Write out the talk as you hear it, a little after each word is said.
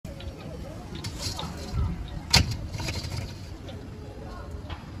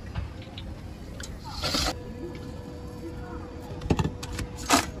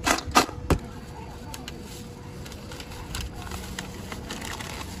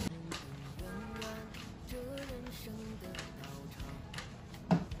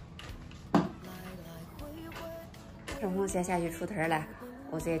陈红先下去出摊了，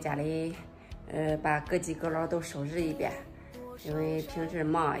我在家里，把各级阁楼都收拾一遍，因为平时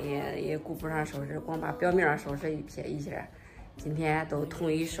忙也顾不上收拾，光把表面上收拾一下，今天都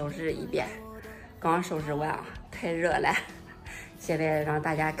统一收拾一遍。刚收拾完啊，太热了，现在让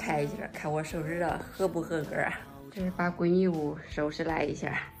大家看一下，看我收拾的合不合格。这是把闺女屋收拾了一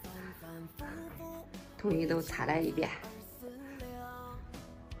下，统一都擦了一遍，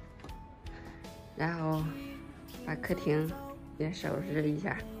然后把客厅也收拾一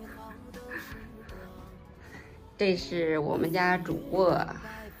下。这是我们家主卧，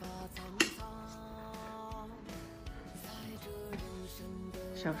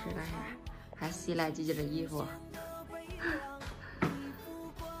收拾了一下，还洗了几件衣服。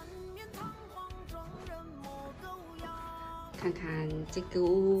看看这个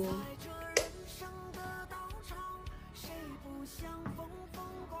屋，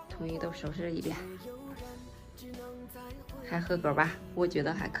统一都收拾了一遍，还合格吧？我觉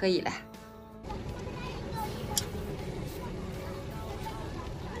得还可以了。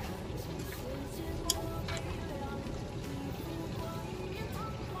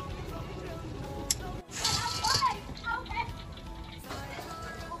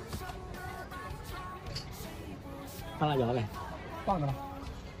放辣椒来，放着吧。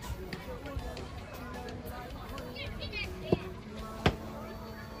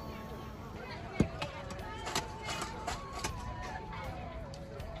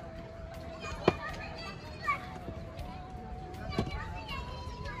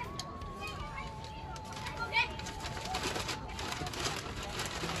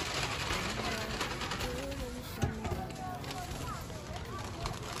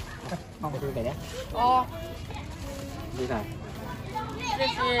那我就是这点。哦。为啥？这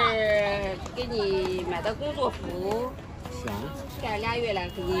是给你买的工作服，行。干2月了，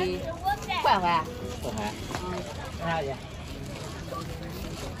给你换换。换换。干啥去？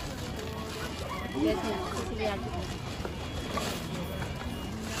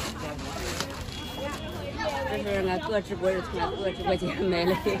这是俺哥直播是从俺哥直播间买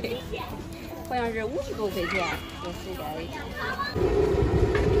的，好像是50多块钱，这手干的。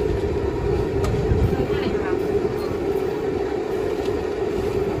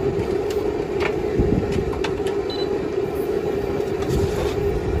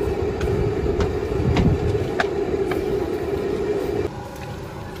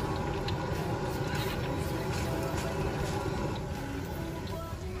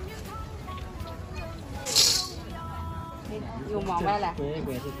又忙完了。对，是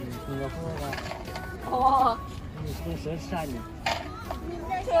工作服吧？哦。你从说啥呢？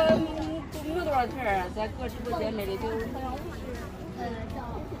这都没多少钱儿，在哥直播间买的就好像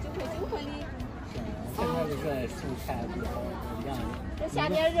59.9块的。现在这个手看不好一样的。这夏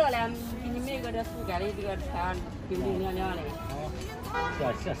天热了，给你买个这速干的这个穿冰冰凉凉的。哦。这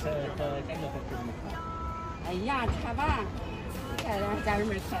感觉还不怎么穿。哎呀，穿吧，看让家人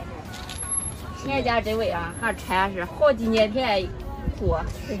们看看。俺家这位啊，还穿是好几年前货，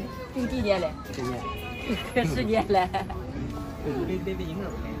有几年了？10年。10年了。得婴儿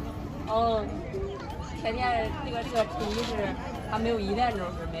买。哦，前年这个衬衣是还没有1年时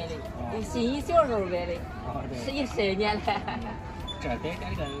候是买的，新衣小时候买的，11、12年了。这得这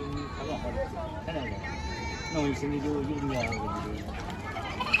个可多好的，咱这个弄一身的有面子。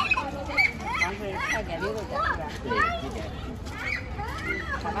当时看见溜达是吧？对，一点。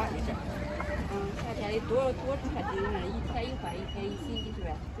看吧，没事。夏天的多穿几件，一天一换，一天一新，是吧？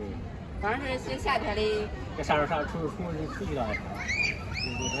对。反正是夏天的。这啥出去了？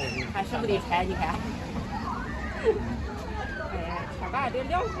还舍不得穿，你看。哎呀，穿吧得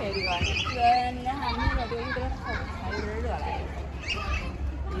凉快这个，俺还女的都有点好穿，有点热了。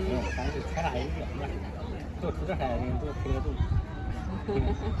反正穿啥也热，多出点汗，多配点动。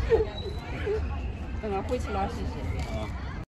等我回去了试试。啊。